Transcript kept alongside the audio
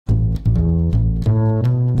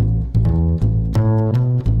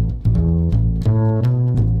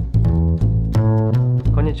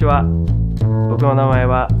にちは。僕の名前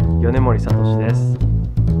は米森聡です。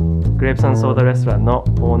グレープ&ソーダレストランの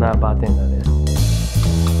オーナーバーテンダーです。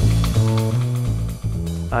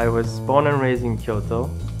I was born and raised in Kyoto,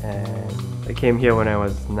 and I came here when I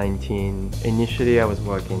was 19. Initially, I was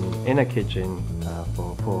working in a kitchen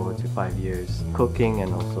for 4 to 5 years, cooking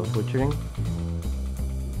and also butchering.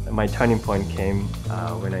 My turning point came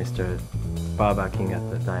when I started barbecuing at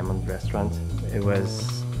the Diamond restaurant. It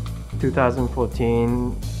was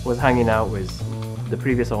 2014, was hanging out with the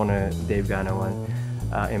previous owner, Dave Ganawan,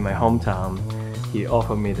 in my hometown. He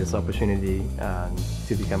offered me this opportunity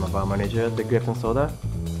to become a bar manager at the Grape and Soda.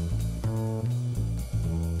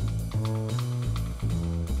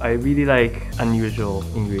 I really like unusual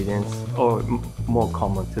ingredients, or more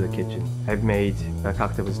common to the kitchen. I've made a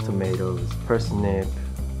cocktail with tomatoes, parsnip,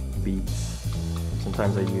 beets.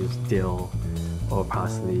 Sometimes I use dill or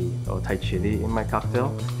parsley or Thai chili in my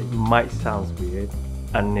cocktail. It might sound weird,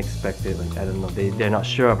 unexpected, like I don't know, they're not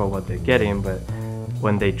sure about what they're getting, but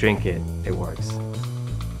when they drink it, it works.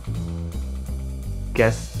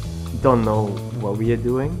 Guests don't know what we are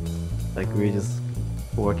doing, like we're just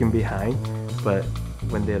working behind, but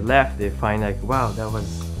when they left, they find like, wow, that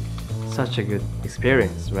was such a good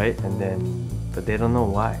experience, right? But they don't know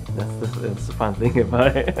why. That's the fun thing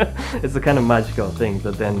about it. It's a kind of magical thing,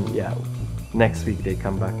 but then, yeah, next week they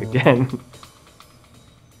come back again.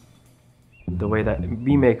 The way that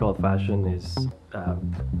we make old-fashioned is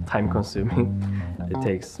time-consuming. It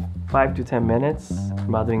takes 5 to 10 minutes,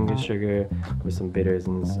 mothering the sugar with some bitters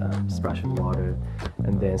and splashing water,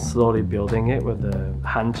 and then slowly building it with the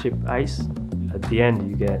hand-chipped ice. At the end,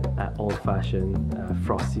 you get old-fashioned,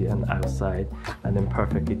 frosty on the outside, and then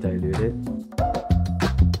perfectly diluted.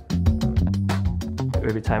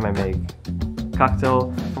 Every time I make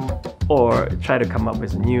cocktail or try to come up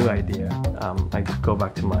with a new idea, I go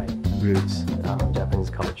back to my roots, Japanese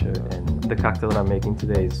culture, and the cocktail that I'm making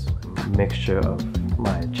today is a mixture of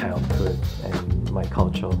my childhood and my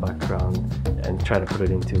cultural background, and try to put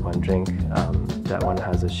it into one drink. That one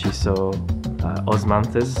has a shiso,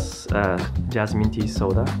 osmanthus, jasmine tea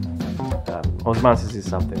soda. Osmanthus is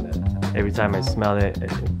something that every time I smell it,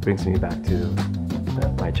 it brings me back to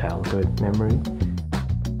my childhood memory.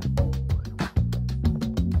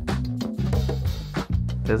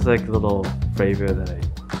 There's like a little flavor that I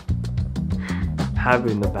have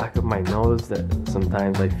in the back of my nose that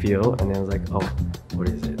sometimes I feel, and then I was like, oh, what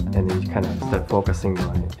is it? And then you kind of start focusing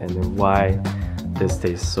on it, and then why this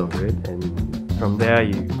tastes so good. And from there,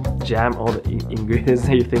 you jam all the ingredients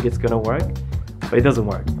that you think it's gonna work, but it doesn't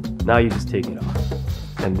work. Now you just take it off,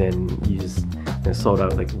 and then you just sort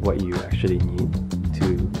out like what you actually need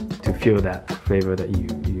to feel that flavor that you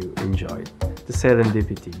enjoyed. The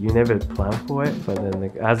serendipity, you never plan for it, but then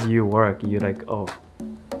like as you work, you're like, oh,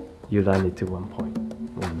 you land it to one point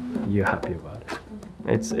and you're happy about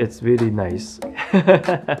it. It's really nice.